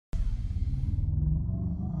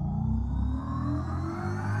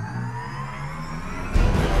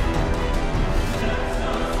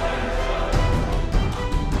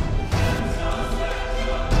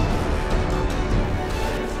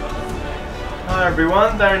Hi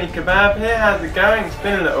everyone, DoneyKebab here. How's it going? It's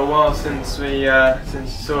been a little while since we you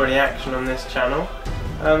saw any action on this channel.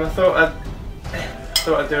 I thought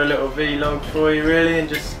I'd do a little vlog for you really, and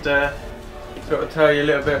just sort of tell you a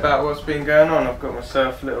little bit about what's been going on. I've got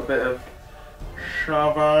myself a little bit of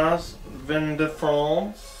Chavez vin de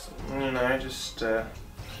France, you know, just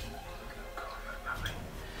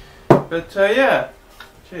but yeah,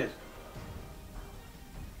 cheers.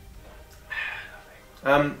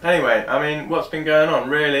 Anyway, I mean, what's been going on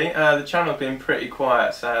really? The channel's been pretty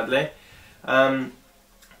quiet, sadly.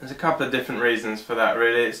 There's a couple of different reasons for that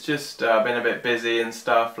really. It's just been a bit busy and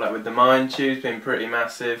stuff, like with the M1neTube's been pretty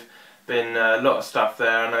massive. Been a lot of stuff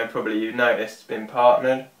there. I know probably you've noticed it's been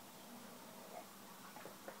partnered,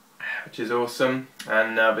 which is awesome,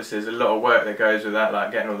 and obviously there's a lot of work that goes with that,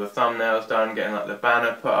 like getting all the thumbnails done, getting like the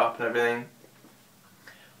banner put up and everything.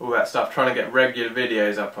 All that stuff, trying to get regular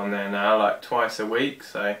videos up on there now, like twice a week.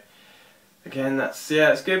 So again, that's,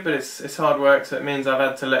 yeah, it's good, but it's hard work, so it means I've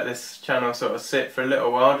had to let this channel sort of sit for a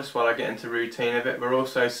little while just while I get into routine of it. We're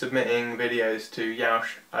also submitting videos to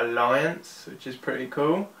Yeousch Alliance, which is pretty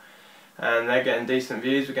cool, and they're getting decent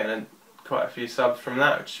views. We're getting quite a few subs from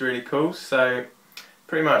that, which is really cool. So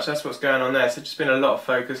pretty much that's what's going on there. So it's just been a lot of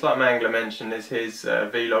focus. Like Mangler mentioned, is his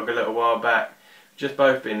vlog a little while back. We've just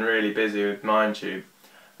both been really busy with M1neTube.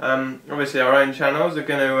 Obviously our own channels are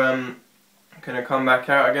going to come back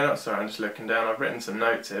out again. Oh, sorry, I'm just looking down. I've written some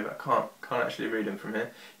notes here, but I can't actually read them from here.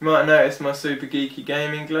 You might notice my super geeky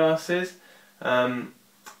gaming glasses. I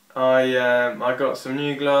got some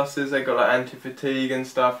new glasses. They got like anti-fatigue and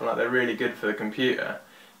stuff, and like they're really good for the computer.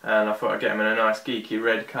 And I thought I'd get them in a nice geeky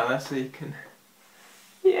red colour so you can.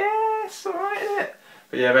 Yeah, it's alright, isn't it?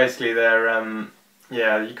 But yeah, basically they're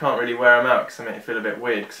yeah, you can't really wear them out because they make you feel a bit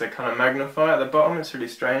weird because they kind of magnify at the bottom. It's really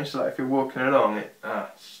strange. So like if you're walking along, no,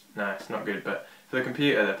 it's not good. But for the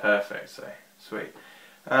computer, they're perfect. So sweet.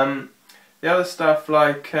 The other stuff,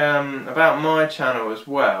 like about my channel as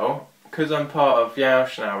well, because I'm part of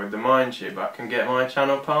Yeousch now with the M1neTube, I can get my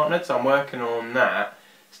channel partnered. So I'm working on that.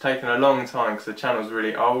 It's taken a long time because the channel's a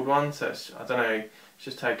really old one. So it's, I don't know, it's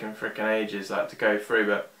just taken frickin' ages like to go through,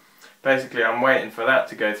 but. Basically I'm waiting for that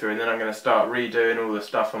to go through, and then I'm going to start redoing all the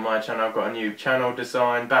stuff on my channel. I've got a new channel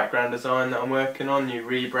design, background design that I'm working on, new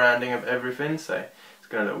rebranding of everything, so it's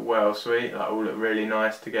going to look well sweet, like all look really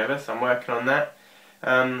nice together, so I'm working on that.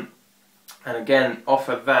 And again, off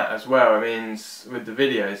of that as well, it means with the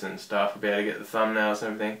videos and stuff I'll be able to get the thumbnails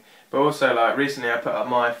and everything. But also, like recently I put up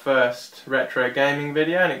my first retro gaming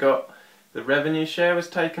video and it got, the revenue share was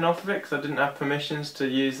taken off of it because I didn't have permissions to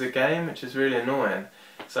use the game, which is really annoying.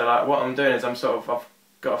 So like what I'm doing is I've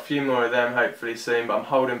got a few more of them hopefully soon, but I'm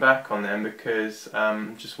holding back on them because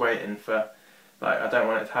I'm just waiting for, like, I don't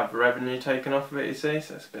want it to have revenue taken off of it, you see,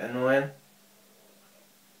 so it's a bit annoying.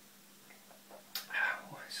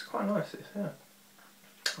 It's quite nice, this, yeah.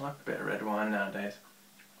 I like a bit of red wine nowadays.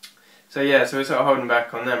 So yeah, so we're sort of holding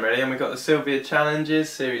back on them really, and we've got the Silvia Challenges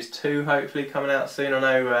Series 2 hopefully coming out soon. I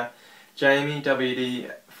know Jamie,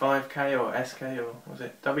 WD5K or SK, or was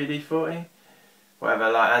it WD40?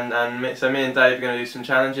 Whatever, like, so me and Dave are going to do some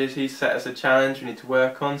challenges. He's set us a challenge we need to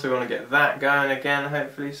work on, so we want to get that going again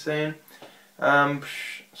hopefully soon.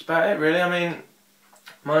 That's about it really. I mean,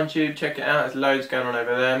 M1neTube, check it out, there's loads going on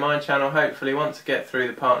over there. My channel, hopefully once I get through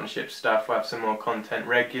the partnership stuff we'll have some more content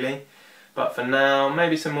regularly. But for now,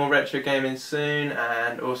 maybe some more retro gaming soon,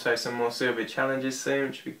 and also some more Silvia Challenges soon,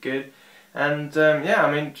 which would be good. And yeah,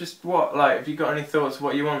 I mean, just what, like, have you got any thoughts of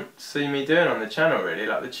what you want to see me doing on the channel really?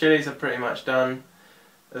 Like the chilies are pretty much done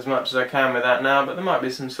as much as I can with that now, but there might be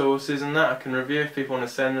some sauces and that I can review if people want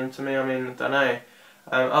to send them to me. I mean, I don't know.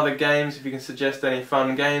 Other games, if you can suggest any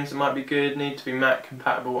fun games that might be good, need to be Mac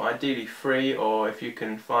compatible, ideally free, or if you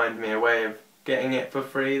can find me a way of getting it for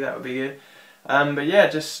free, that would be good. But yeah,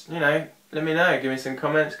 just, you know, let me know, give me some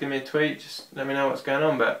comments, give me a tweet, just let me know what's going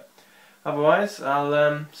on. But otherwise,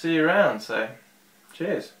 I'll see you around, so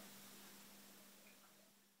cheers.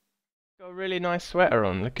 Got a really nice sweater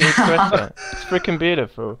on, look at his sweater, it's freaking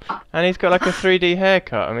beautiful. And he's got like a 3D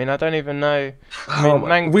haircut. I mean, I don't even know. I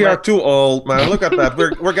mean, we are too old, man, look at that,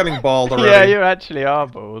 we're getting bald already. Yeah, you actually are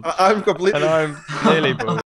bald. I'm completely... And I'm nearly bald.